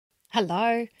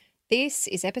Hello, this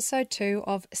is episode 2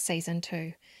 of season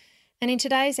 2. And in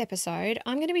today's episode,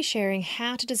 I'm going to be sharing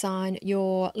how to design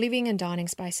your living and dining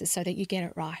spaces so that you get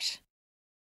it right.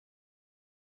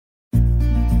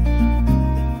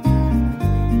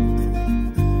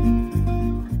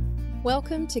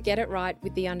 Welcome to Get It Right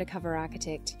with the Undercover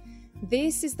Architect.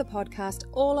 This is the podcast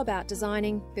all about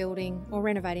designing, building, or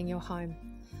renovating your home.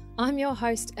 I'm your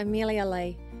host, Amelia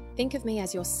Lee. Think of me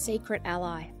as your secret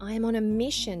ally. I am on a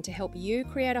mission to help you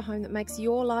create a home that makes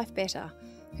your life better,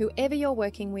 whoever you're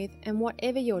working with and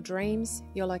whatever your dreams,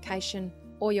 your location,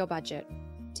 or your budget.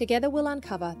 Together we'll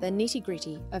uncover the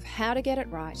nitty-gritty of how to get it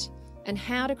right and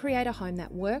how to create a home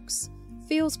that works,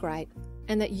 feels great,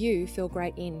 and that you feel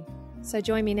great in. So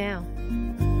join me now.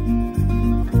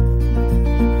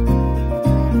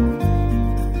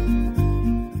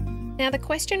 Now, the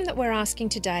question that we're asking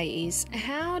today is,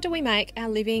 how do we make our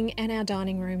living and our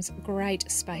dining rooms great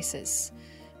spaces?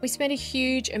 We spend a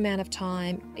huge amount of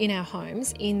time in our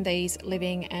homes in these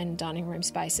living and dining room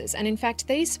spaces. And in fact,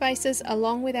 these spaces,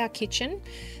 along with our kitchen,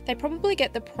 they probably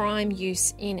get the prime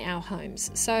use in our homes.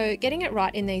 So getting it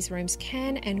right in these rooms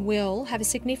can and will have a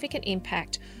significant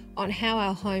impact on how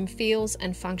our home feels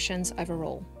and functions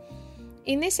overall.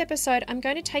 In this episode, I'm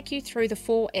going to take you through the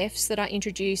 4 F's that I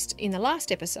introduced in the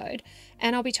last episode,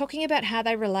 and I'll be talking about how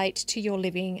they relate to your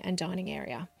living and dining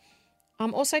area.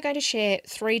 I'm also going to share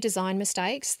 3 design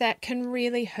mistakes that can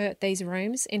really hurt these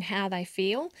rooms in how they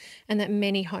feel and that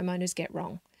many homeowners get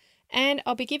wrong. And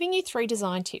I'll be giving you 3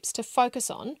 design tips to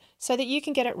focus on so that you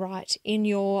can get it right in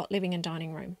your living and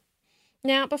dining room.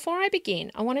 Now, before I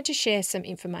begin, I wanted to share some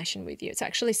information with you. It's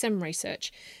actually some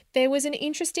research. There was an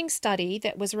interesting study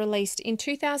that was released in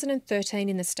 2013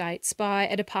 in the States by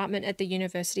a department at the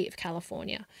University of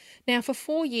California. Now, for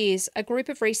 4 years, a group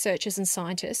of researchers and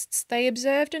scientists, they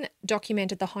observed and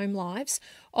documented the home lives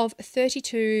of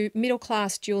 32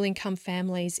 middle-class dual-income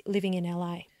families living in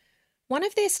LA. One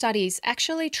of their studies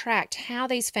actually tracked how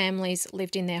these families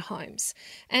lived in their homes.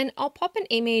 And I'll pop an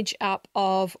image up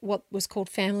of what was called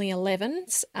Family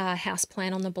 11's house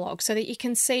plan on the blog so that you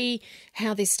can see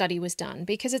how this study was done,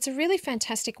 because it's a really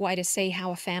fantastic way to see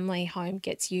how a family home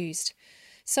gets used.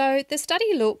 So the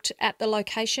study looked at the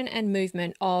location and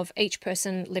movement of each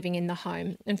person living in the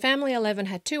home. And Family 11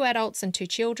 had 2 adults and 2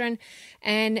 children,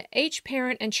 and each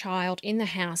parent and child in the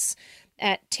house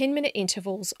at 10-minute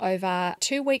intervals over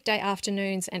 2 weekday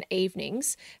afternoons and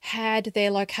evenings had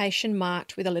their location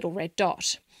marked with a little red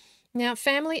dot. Now,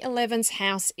 Family 11's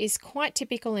house is quite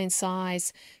typical in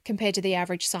size compared to the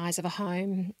average size of a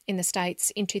home in the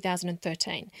States in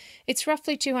 2013. It's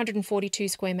roughly 242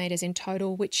 square metres in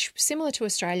total, which is similar to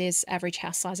Australia's average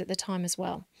house size at the time as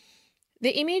well.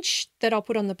 The image that I'll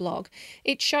put on the blog,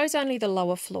 it shows only the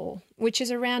lower floor, which is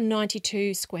around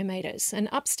 92 square metres, and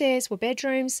upstairs were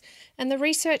bedrooms, and the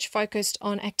research focused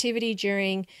on activity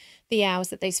during the hours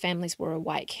that these families were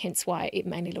awake, hence why it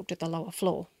mainly looked at the lower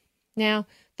floor. Now,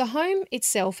 the home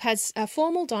itself has a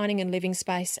formal dining and living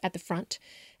space at the front,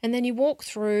 and then you walk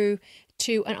through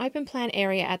to an open plan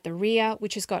area at the rear,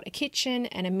 which has got a kitchen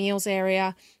and a meals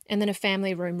area, and then a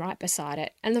family room right beside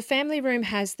it. And the family room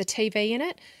has the TV in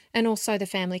it and also the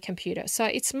family computer. So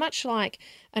it's much like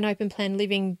an open plan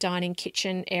living, dining,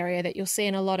 kitchen area that you'll see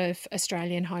in a lot of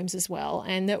Australian homes as well,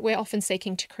 and that we're often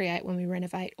seeking to create when we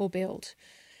renovate or build.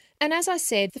 And as I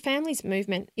said, the family's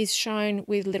movement is shown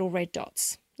with little red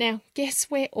dots. Now, guess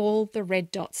where all the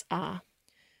red dots are?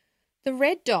 The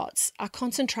red dots are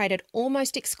concentrated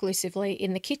almost exclusively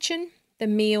in the kitchen, the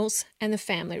meals, and the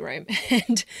family room.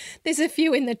 And there's a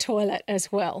few in the toilet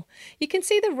as well. You can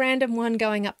see the random one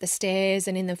going up the stairs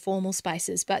and in the formal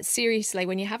spaces. But seriously,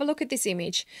 when you have a look at this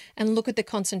image and look at the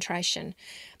concentration,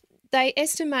 they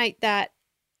estimate that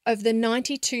of the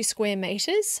 92 square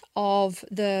metres of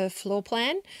the floor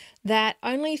plan, that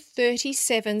only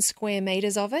 37 square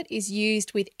metres of it is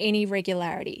used with any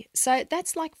regularity. So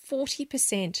that's like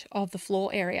 40% of the floor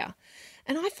area.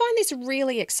 And I find this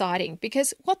really exciting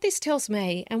because what this tells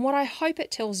me, and what I hope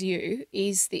it tells you,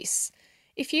 is this.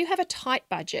 If you have a tight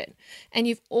budget and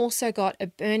you've also got a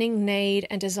burning need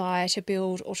and desire to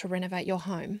build or to renovate your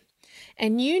home,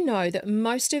 and you know that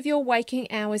most of your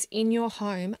waking hours in your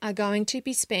home are going to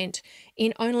be spent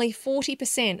in only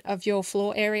 40% of your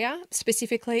floor area,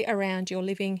 specifically around your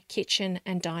living, kitchen,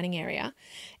 and dining area,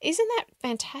 isn't that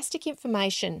fantastic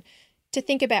information to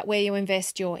think about where you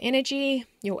invest your energy,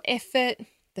 your effort,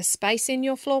 the space in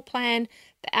your floor plan,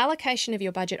 the allocation of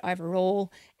your budget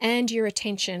overall, and your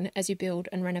attention as you build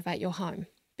and renovate your home?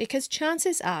 Because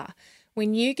chances are,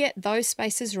 when you get those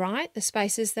spaces right, the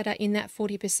spaces that are in that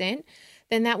 40%,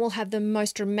 then that will have the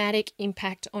most dramatic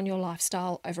impact on your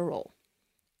lifestyle overall.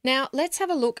 Now, let's have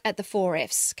a look at the 4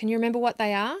 Fs. Can you remember what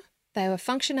they are? They were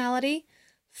functionality,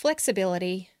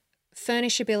 flexibility,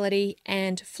 furnishability,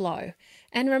 and flow.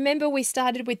 And remember, we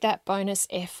started with that bonus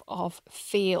F of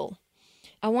feel.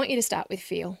 I want you to start with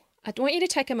feel. I want you to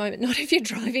take a moment, not if you're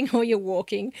driving or you're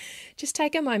walking, just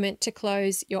take a moment to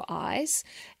close your eyes.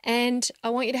 And I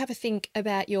want you to have a think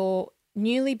about your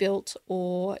newly built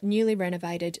or newly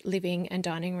renovated living and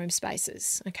dining room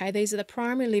spaces. Okay, these are the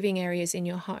primary living areas in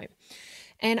your home.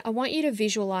 And I want you to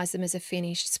visualize them as a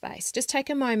finished space. Just take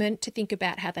a moment to think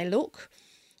about how they look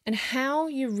and how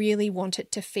you really want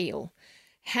it to feel.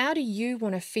 How do you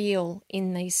want to feel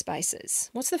in these spaces?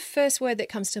 What's the first word that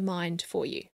comes to mind for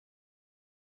you?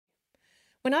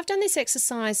 When I've done this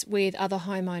exercise with other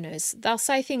homeowners, they'll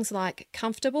say things like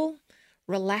comfortable,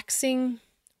 relaxing,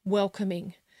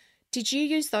 welcoming. Did you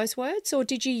use those words or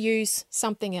did you use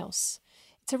something else?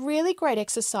 It's a really great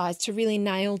exercise to really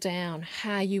nail down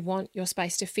how you want your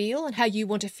space to feel and how you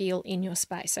want to feel in your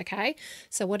space, okay?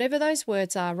 So whatever those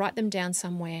words are, write them down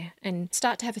somewhere and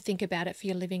start to have a think about it for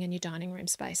your living and your dining room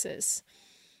spaces.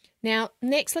 Now,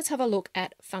 next, let's have a look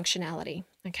at functionality,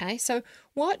 okay? So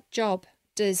what job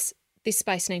does this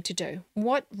space need to do?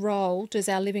 What role does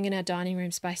our living and our dining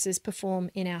room spaces perform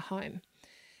in our home?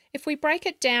 If we break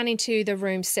it down into the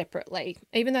rooms separately,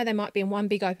 even though they might be in one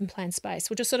big open plan space,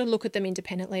 we'll just sort of look at them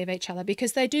independently of each other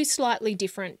because they do slightly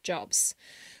different jobs.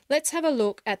 Let's have a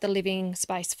look at the living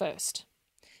space first.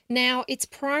 Now, its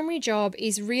primary job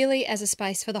is really as a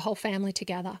space for the whole family to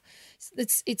gather.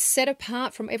 It's set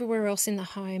apart from everywhere else in the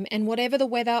home, and whatever the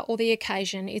weather or the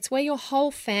occasion, it's where your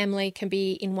whole family can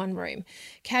be in one room,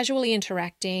 casually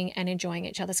interacting and enjoying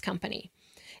each other's company.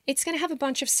 It's going to have a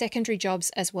bunch of secondary jobs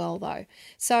as well, though.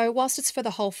 So whilst it's for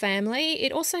the whole family,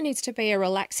 it also needs to be a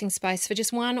relaxing space for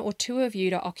just one or two of you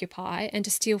to occupy and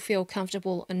to still feel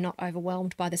comfortable and not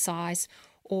overwhelmed by the size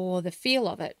or the feel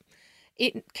of it.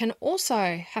 It can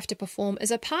also have to perform as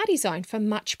a party zone for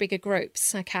much bigger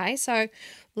groups, okay? So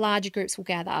larger groups will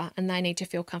gather and they need to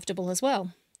feel comfortable as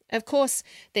well. Of course,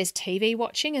 there's TV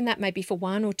watching, and that may be for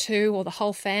one or two or the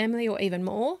whole family or even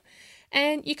more.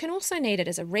 And you can also need it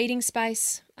as a reading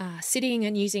space, sitting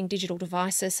and using digital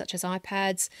devices such as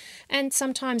iPads, and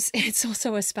sometimes it's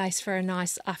also a space for a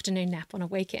nice afternoon nap on a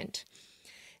weekend.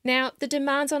 Now, the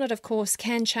demands on it, of course,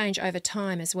 can change over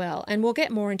time as well, and we'll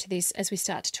get more into this as we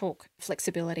start to talk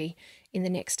flexibility in the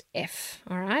next F,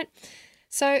 all right?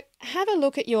 So have a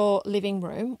look at your living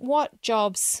room. What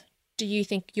jobs do you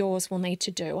think yours will need to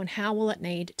do, and how will it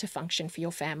need to function for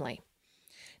your family?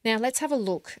 Now, let's have a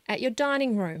look at your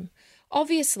dining room.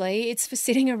 Obviously, it's for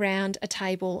sitting around a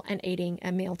table and eating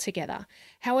a meal together.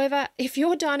 However, if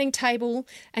your dining table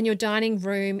and your dining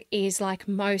room is like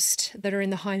most that are in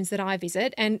the homes that I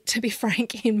visit, and to be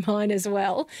frank, in mine as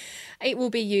well, it will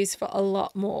be used for a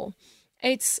lot more.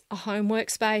 It's a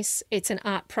homework space, it's an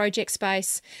art project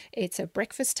space, it's a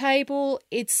breakfast table,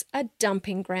 it's a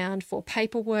dumping ground for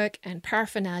paperwork and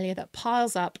paraphernalia that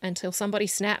piles up until somebody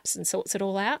snaps and sorts it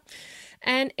all out.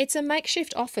 And it's a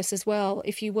makeshift office as well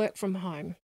if you work from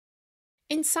home.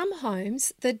 In some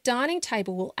homes, the dining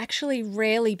table will actually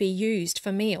rarely be used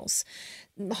for meals.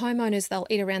 Homeowners, they'll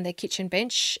eat around their kitchen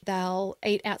bench, they'll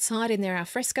eat outside in their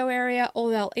alfresco area, or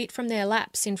they'll eat from their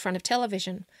laps in front of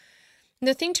television.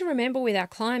 The thing to remember with our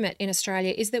climate in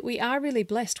Australia is that we are really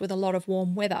blessed with a lot of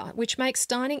warm weather, which makes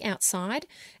dining outside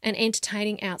and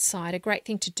entertaining outside a great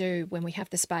thing to do when we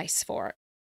have the space for it.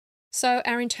 So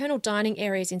our internal dining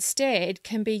areas instead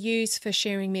can be used for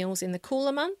sharing meals in the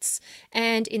cooler months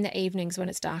and in the evenings when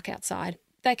it's dark outside.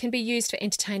 They can be used for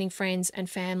entertaining friends and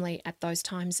family at those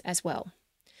times as well.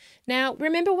 Now,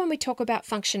 remember when we talk about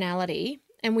functionality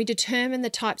and we determine the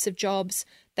types of jobs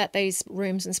that these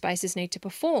rooms and spaces need to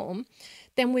perform,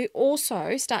 then we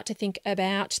also start to think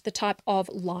about the type of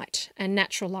light and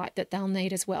natural light that they'll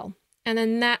need as well. And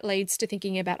then that leads to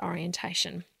thinking about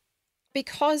orientation.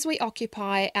 Because we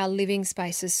occupy our living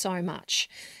spaces so much,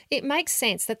 it makes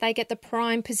sense that they get the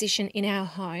prime position in our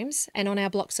homes and on our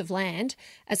blocks of land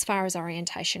as far as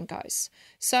orientation goes.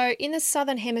 So in the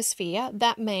Southern Hemisphere,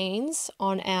 that means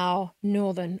on our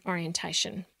northern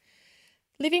orientation.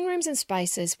 Living rooms and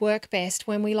spaces work best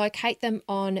when we locate them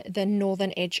on the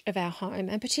northern edge of our home,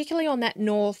 and particularly on that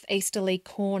northeasterly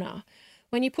corner.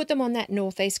 When you put them on that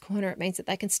northeast corner, it means that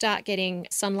they can start getting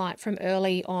sunlight from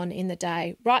early on in the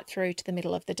day, right through to the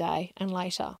middle of the day and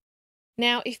later.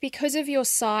 Now, if because of your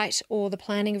site or the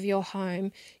planning of your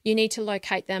home, you need to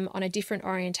locate them on a different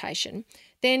orientation,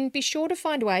 then be sure to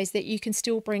find ways that you can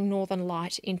still bring northern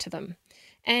light into them.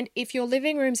 And if your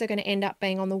living rooms are going to end up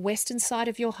being on the western side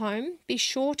of your home, be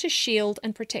sure to shield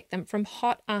and protect them from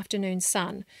hot afternoon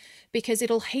sun, because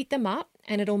it'll heat them up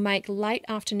and it'll make late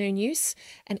afternoon use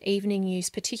and evening use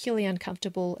particularly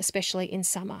uncomfortable, especially in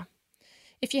summer.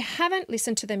 If you haven't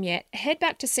listened to them yet, head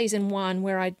back to season 1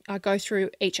 where I go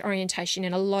through each orientation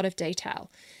in a lot of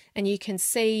detail, and you can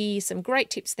see some great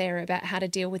tips there about how to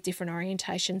deal with different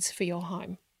orientations for your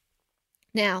home.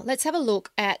 Now, let's have a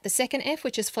look at the second F,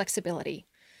 which is flexibility.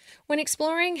 When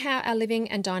exploring how our living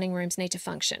and dining rooms need to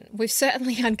function, we've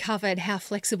certainly uncovered how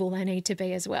flexible they need to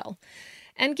be as well.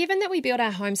 And given that we build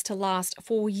our homes to last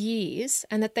for years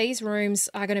and that these rooms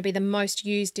are going to be the most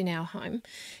used in our home,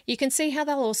 you can see how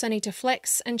they'll also need to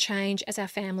flex and change as our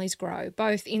families grow,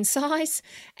 both in size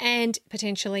and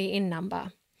potentially in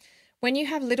number. When you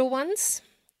have little ones,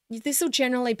 this will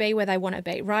generally be where they want to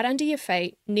be, right under your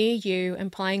feet, near you,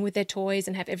 and playing with their toys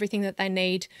and have everything that they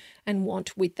need and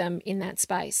want with them in that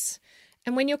space.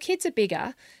 And when your kids are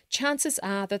bigger, chances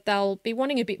are that they'll be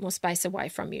wanting a bit more space away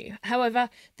from you. However,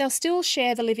 they'll still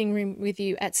share the living room with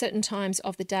you at certain times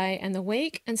of the day and the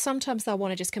week, and sometimes they'll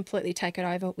want to just completely take it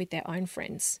over with their own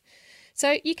friends.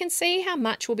 So you can see how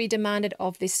much will be demanded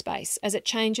of this space as it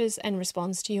changes and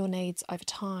responds to your needs over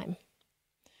time.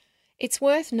 It's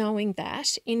worth knowing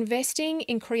that investing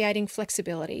in creating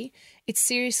flexibility, it's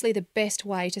seriously the best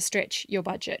way to stretch your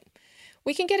budget.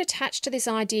 We can get attached to this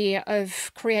idea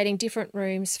of creating different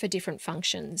rooms for different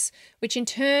functions, which in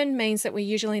turn means that we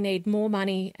usually need more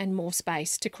money and more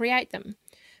space to create them.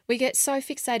 We get so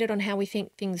fixated on how we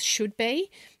think things should be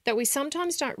that we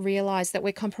sometimes don't realise that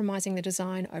we're compromising the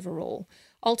design overall,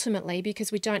 ultimately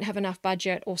because we don't have enough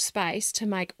budget or space to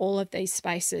make all of these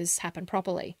spaces happen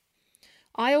properly.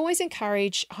 I always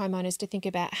encourage homeowners to think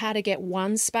about how to get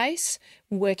one space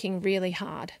working really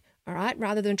hard, all right,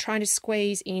 rather than trying to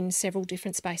squeeze in several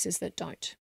different spaces that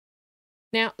don't.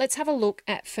 Now, let's have a look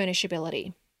at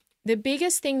furnishability. The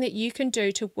biggest thing that you can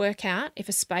do to work out if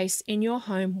a space in your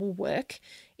home will work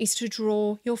is to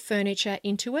draw your furniture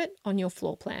into it on your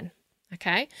floor plan,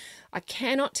 okay? I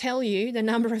cannot tell you the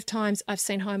number of times I've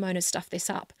seen homeowners stuff this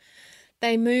up.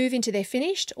 They move into their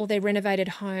finished or their renovated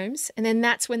homes, and then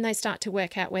that's when they start to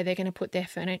work out where they're going to put their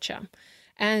furniture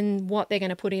and what they're going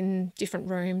to put in different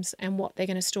rooms and what they're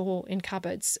going to store in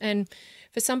cupboards. And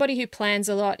for somebody who plans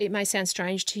a lot, it may sound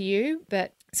strange to you,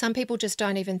 but some people just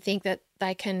don't even think that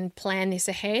they can plan this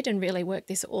ahead and really work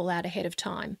this all out ahead of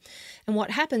time. And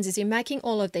what happens is you're making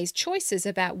all of these choices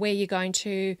about where you're going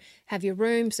to have your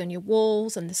rooms and your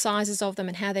walls and the sizes of them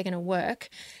and how they're going to work.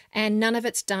 And none of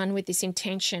it's done with this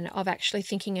intention of actually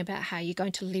thinking about how you're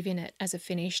going to live in it as a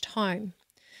finished home.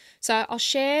 So I'll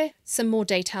share some more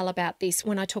detail about this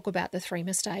when I talk about the 3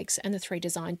 mistakes and the 3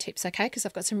 design tips, okay? Because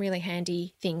I've got some really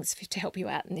handy things to help you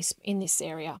out in this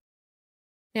area.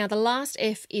 Now, the last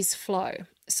F is flow.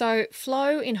 So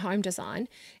flow in home design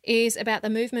is about the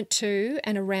movement to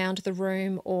and around the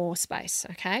room or space,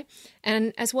 okay?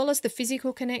 And as well as the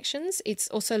physical connections, it's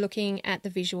also looking at the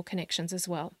visual connections as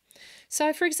well.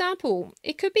 So, for example,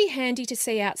 it could be handy to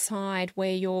see outside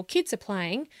where your kids are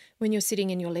playing when you're sitting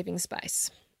in your living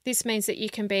space. This means that you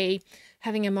can be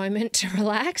having a moment to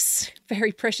relax,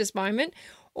 very precious moment,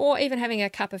 or even having a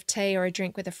cup of tea or a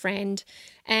drink with a friend,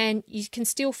 and you can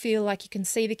still feel like you can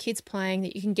see the kids playing,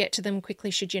 that you can get to them quickly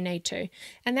should you need to.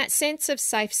 And that sense of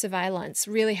safe surveillance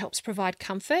really helps provide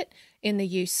comfort in the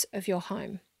use of your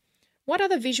home. What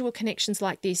other visual connections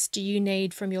like this do you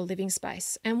need from your living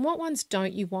space? And what ones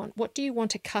don't you want? What do you want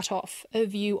to cut off a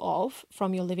view of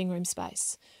from your living room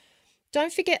space?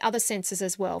 Don't forget other senses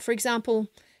as well. For example,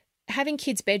 having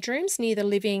kids' bedrooms near the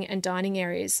living and dining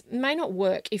areas may not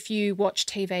work if you watch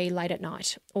TV late at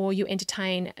night or you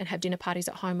entertain and have dinner parties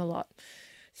at home a lot.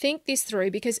 Think this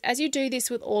through, because as you do this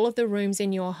with all of the rooms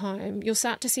in your home, you'll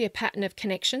start to see a pattern of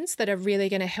connections that are really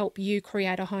going to help you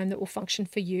create a home that will function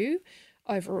for you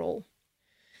overall.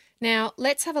 Now,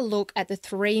 let's have a look at the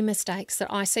 3 mistakes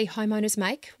that I see homeowners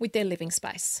make with their living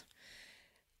space.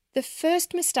 The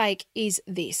first mistake is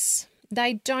this.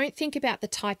 They don't think about the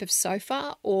type of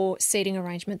sofa or seating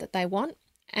arrangement that they want,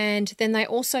 and then they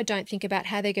also don't think about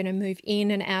how they're going to move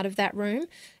in and out of that room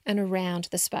and around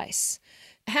the space.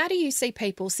 How do you see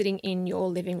people sitting in your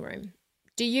living room?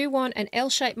 Do you want an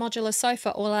L-shaped modular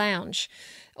sofa or lounge?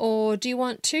 Or do you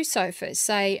want 2 sofas,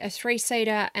 say a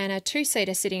 3-seater and a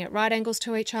 2-seater sitting at right angles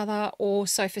to each other, or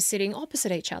sofas sitting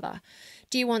opposite each other?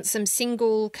 Do you want some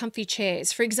single comfy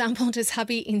chairs? For example, does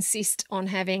hubby insist on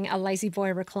having a lazy boy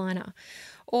recliner?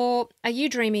 Or are you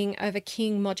dreaming of a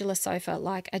king modular sofa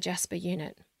like a Jasper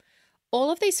unit? All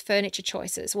of these furniture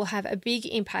choices will have a big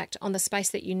impact on the space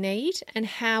that you need and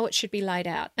how it should be laid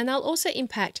out. And they'll also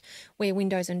impact where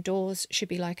windows and doors should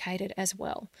be located as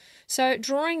well. So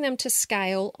drawing them to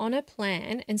scale on a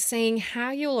plan and seeing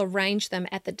how you'll arrange them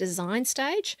at the design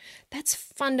stage, that's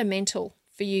fundamental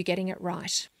for you getting it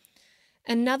right.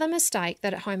 Another mistake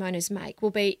that homeowners make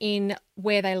will be in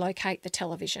where they locate the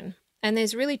television. And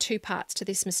there's really two parts to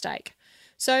this mistake.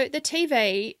 So the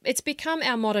TV, it's become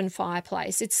our modern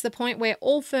fireplace. It's the point where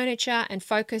all furniture and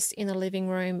focus in the living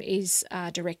room is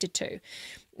directed to.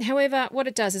 However, what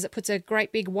it does is it puts a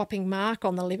great big whopping mark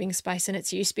on the living space and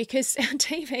its use, because our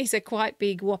TVs are quite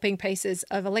big whopping pieces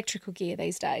of electrical gear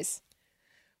these days.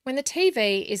 When the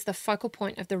TV is the focal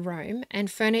point of the room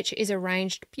and furniture is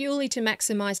arranged purely to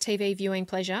maximise TV viewing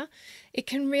pleasure, it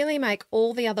can really make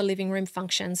all the other living room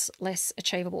functions less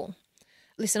achievable.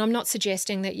 Listen, I'm not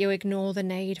suggesting that you ignore the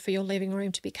need for your living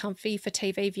room to be comfy for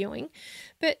TV viewing,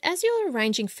 but as you're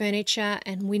arranging furniture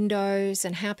and windows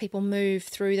and how people move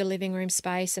through the living room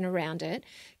space and around it,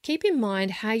 keep in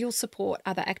mind how you'll support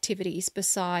other activities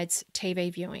besides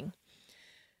TV viewing.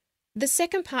 The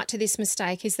second part to this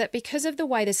mistake is that because of the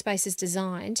way the space is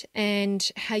designed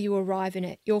and how you arrive in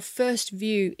it, your first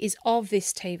view is of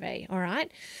this TV, all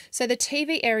right? So the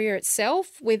TV area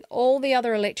itself, with all the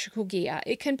other electrical gear,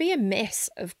 it can be a mess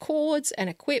of cords and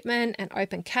equipment and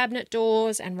open cabinet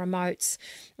doors and remotes,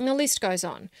 and the list goes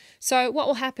on. So what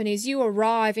will happen is you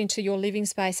arrive into your living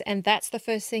space and that's the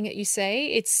first thing that you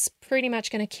see. It's pretty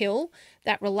much going to kill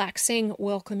that relaxing,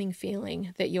 welcoming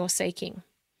feeling that you're seeking.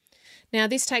 Now,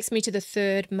 this takes me to the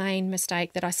third main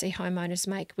mistake that I see homeowners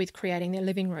make with creating their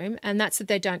living room, and that's that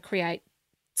they don't create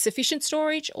sufficient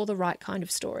storage or the right kind of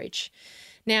storage.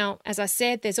 Now, as I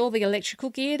said, there's all the electrical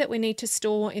gear that we need to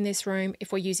store in this room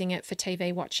if we're using it for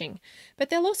TV watching. But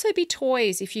there'll also be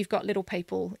toys if you've got little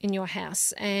people in your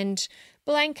house, and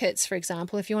blankets, for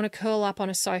example, if you want to curl up on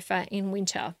a sofa in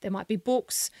winter. There might be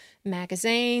books,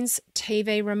 magazines,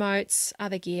 TV remotes,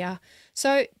 other gear.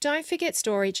 So don't forget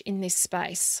storage in this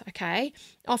space, okay?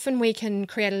 Often we can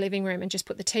create a living room and just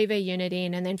put the TV unit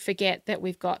in and then forget that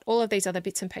we've got all of these other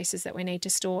bits and pieces that we need to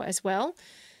store as well.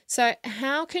 So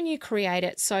how can you create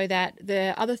it so that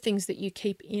the other things that you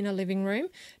keep in a living room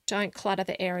don't clutter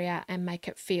the area and make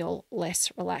it feel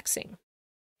less relaxing?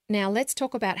 Now let's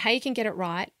talk about how you can get it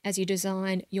right as you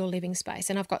design your living space.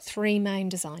 And I've got 3 main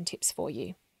design tips for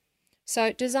you.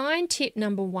 So design tip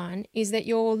number 1 is that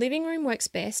your living room works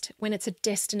best when it's a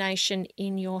destination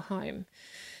in your home.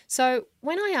 So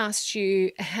when I asked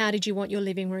you, how did you want your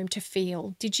living room to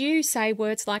feel? Did you say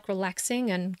words like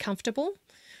relaxing and comfortable?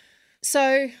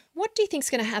 So what do you think is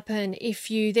going to happen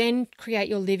if you then create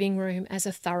your living room as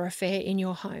a thoroughfare in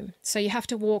your home? So you have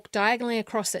to walk diagonally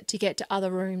across it to get to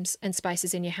other rooms and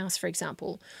spaces in your house, for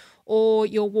example, or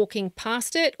you're walking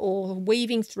past it or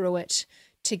weaving through it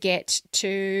to get to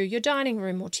your dining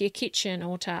room or to your kitchen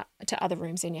or to other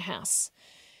rooms in your house.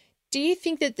 Do you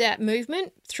think that that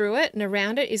movement through it and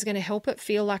around it is going to help it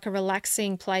feel like a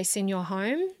relaxing place in your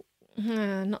home?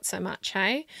 Not so much,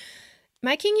 hey?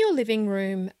 Making your living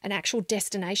room an actual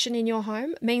destination in your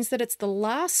home means that it's the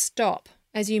last stop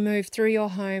as you move through your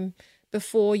home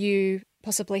before you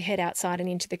possibly head outside and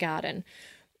into the garden.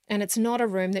 And it's not a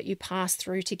room that you pass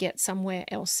through to get somewhere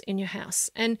else in your house.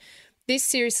 And this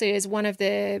seriously is one of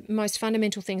the most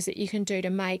fundamental things that you can do to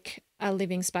make a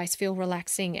living space feel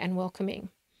relaxing and welcoming.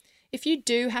 If you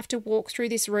do have to walk through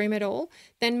this room at all,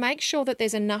 then make sure that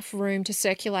there's enough room to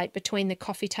circulate between the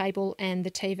coffee table and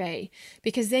the TV,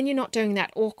 because then you're not doing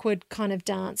that awkward kind of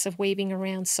dance of weaving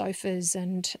around sofas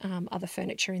and other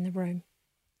furniture in the room.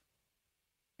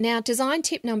 Now, design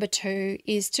tip number 2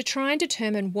 is to try and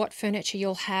determine what furniture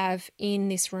you'll have in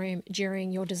this room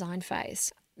during your design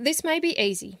phase. This may be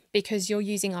easy because you're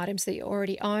using items that you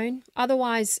already own.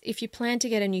 Otherwise, if you plan to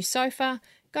get a new sofa,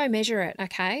 go measure it,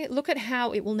 okay? Look at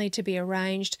how it will need to be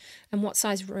arranged and what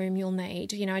size room you'll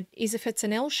need. You know, if it's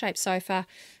an L-shaped sofa,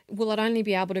 will it only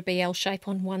be able to be L-shaped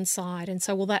on one side? And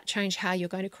so will that change how you're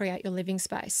going to create your living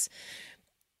space?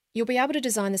 You'll be able to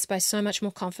design the space so much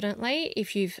more confidently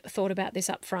if you've thought about this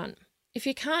up front. If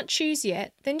you can't choose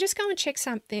yet, then just go and check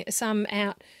some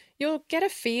out. You'll get a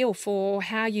feel for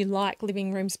how you like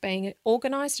living rooms being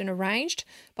organised and arranged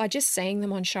by just seeing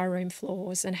them on showroom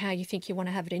floors and how you think you want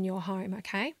to have it in your home,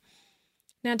 okay?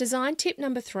 Now, design tip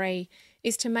number 3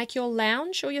 is to make your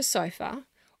lounge or your sofa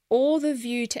or the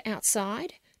view to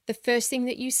outside the first thing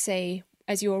that you see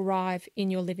as you arrive in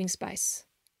your living space,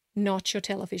 not your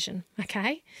television,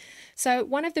 okay? So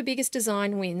one of the biggest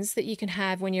design wins that you can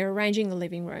have when you're arranging the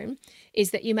living room is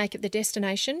that you make it the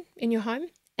destination in your home,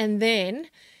 and then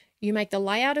You make the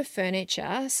layout of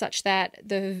furniture such that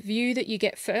the view that you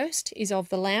get first is of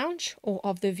the lounge or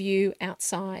of the view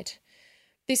outside.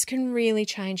 This can really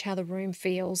change how the room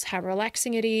feels, how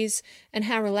relaxing it is, and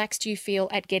how relaxed you feel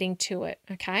at getting to it,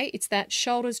 okay? It's that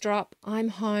shoulders drop, I'm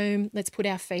home, let's put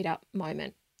our feet up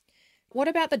moment. What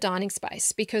about the dining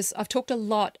space? Because I've talked a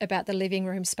lot about the living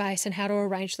room space and how to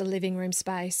arrange the living room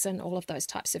space and all of those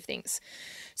types of things.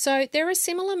 So there are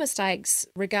similar mistakes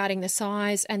regarding the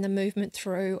size and the movement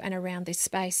through and around this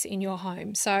space in your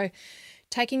home. So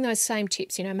taking those same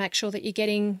tips, make sure that you're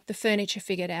getting the furniture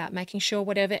figured out, making sure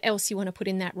whatever else you want to put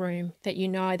in that room, that you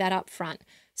know that up front,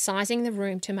 sizing the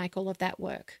room to make all of that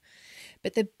work.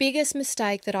 But the biggest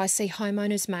mistake that I see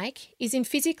homeowners make is in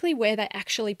physically where they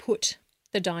actually put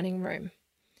the dining room.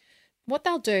 What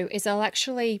they'll do is they'll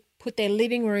actually put their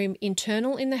living room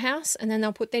internal in the house, and then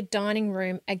they'll put their dining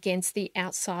room against the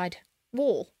outside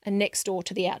wall and next door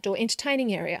to the outdoor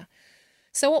entertaining area.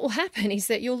 So what will happen is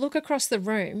that you'll look across the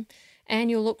room and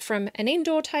you'll look from an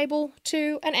indoor table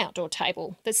to an outdoor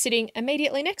table that's sitting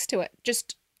immediately next to it,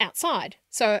 just outside.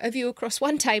 So a view across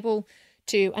one table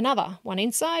to another, one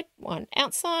inside, one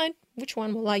outside. Which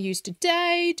one will I use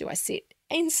today? Do I sit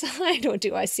inside or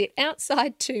do I sit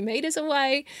outside 2 meters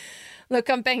away? Look,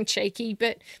 I'm being cheeky,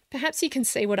 but perhaps you can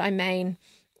see what I mean.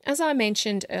 As I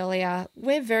mentioned earlier,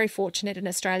 we're very fortunate in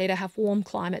Australia to have warm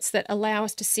climates that allow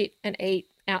us to sit and eat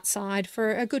outside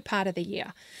for a good part of the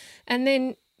year. And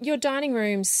then your dining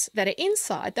rooms that are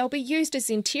inside, they'll be used as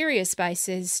interior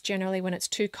spaces generally when it's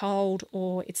too cold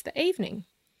or it's the evening.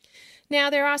 Now,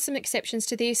 there are some exceptions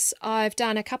to this. I've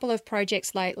done a couple of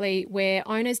projects lately where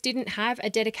owners didn't have a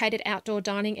dedicated outdoor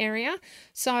dining area.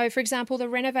 So, for example, the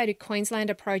Renovated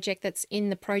Queenslander project that's in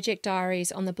the project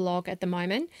diaries on the blog at the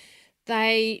moment,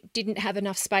 they didn't have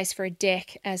enough space for a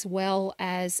deck as well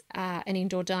as an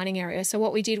indoor dining area. So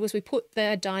what we did was we put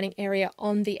the dining area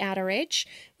on the outer edge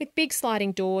with big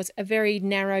sliding doors, a very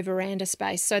narrow veranda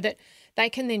space, so that they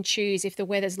can then choose, if the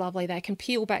weather's lovely, they can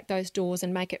peel back those doors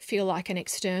and make it feel like an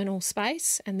external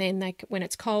space. And then when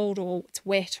it's cold or it's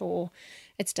wet or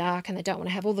it's dark and they don't want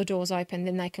to have all the doors open,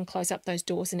 then they can close up those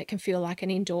doors and it can feel like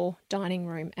an indoor dining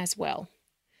room as well.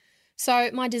 So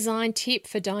my design tip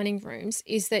for dining rooms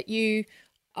is that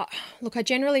I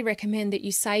generally recommend that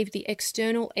you save the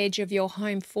external edge of your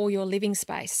home for your living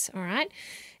space, all right?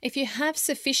 If you have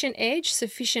sufficient edge,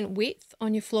 sufficient width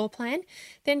on your floor plan,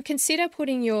 then consider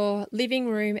putting your living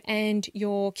room and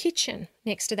your kitchen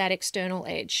next to that external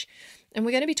edge. And we're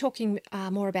going to be talking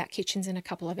more about kitchens in a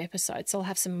couple of episodes, so I'll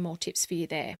have some more tips for you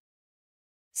there.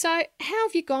 So how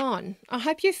have you gone? I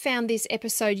hope you've found this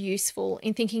episode useful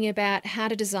in thinking about how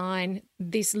to design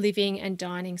this living and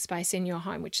dining space in your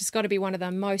home, which has got to be one of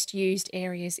the most used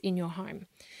areas in your home.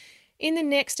 In the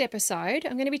next episode,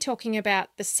 I'm going to be talking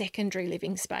about the secondary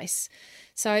living space.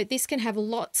 So this can have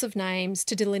lots of names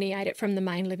to delineate it from the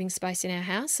main living space in our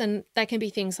house, and they can be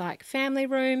things like family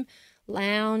room,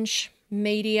 lounge,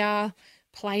 media,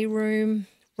 playroom,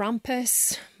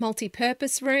 rumpus,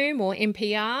 multi-purpose room or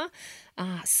MPR,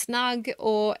 snug,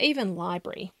 or even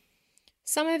library.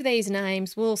 Some of these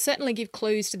names will certainly give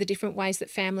clues to the different ways that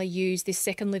family use this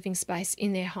second living space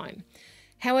in their home.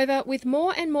 However, with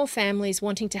more and more families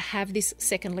wanting to have this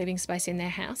second living space in their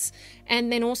house,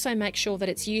 and then also make sure that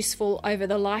it's useful over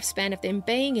the lifespan of them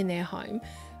being in their home,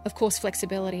 of course,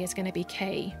 flexibility is going to be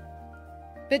key.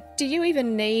 But do you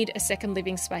even need a second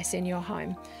living space in your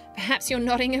home? Perhaps you're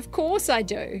nodding, of course I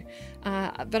do.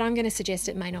 But I'm going to suggest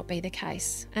it may not be the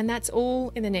case. And that's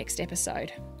all in the next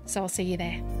episode. So I'll see you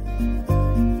there.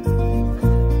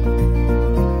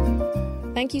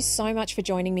 Thank you so much for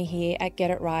joining me here at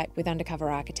Get It Right with Undercover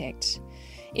Architect.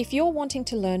 If you're wanting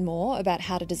to learn more about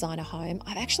how to design a home,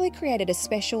 I've actually created a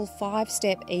special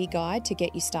 5-step e-guide to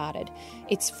get you started.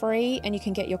 It's free and you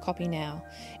can get your copy now.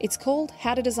 It's called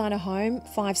How to Design a Home,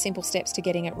 5 Simple Steps to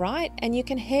Getting It Right, and you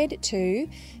can head to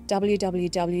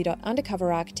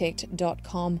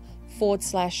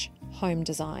www.undercoverarchitect.com/home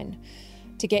design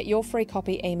to get your free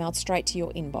copy emailed straight to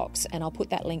your inbox, and I'll put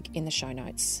that link in the show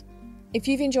notes. If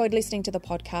you've enjoyed listening to the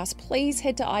podcast, please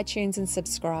head to iTunes and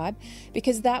subscribe,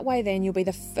 because that way then you'll be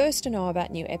the first to know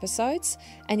about new episodes,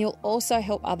 and you'll also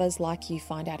help others like you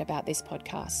find out about this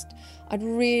podcast. I'd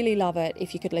really love it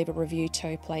if you could leave a review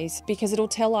too, please, because it'll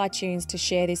tell iTunes to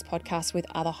share this podcast with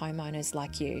other homeowners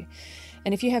like you.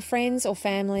 And if you have friends or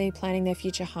family planning their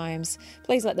future homes,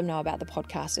 please let them know about the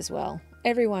podcast as well.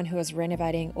 Everyone who is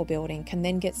renovating or building can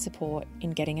then get support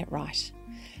in getting it right.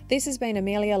 This has been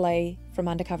Amelia Lee from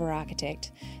Undercover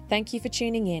Architect. Thank you for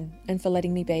tuning in and for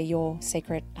letting me be your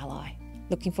secret ally.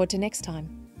 Looking forward to next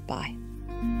time. Bye.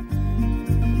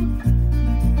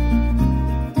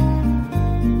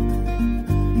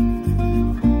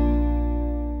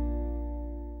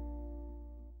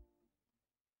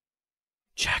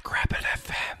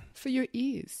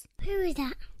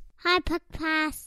 I put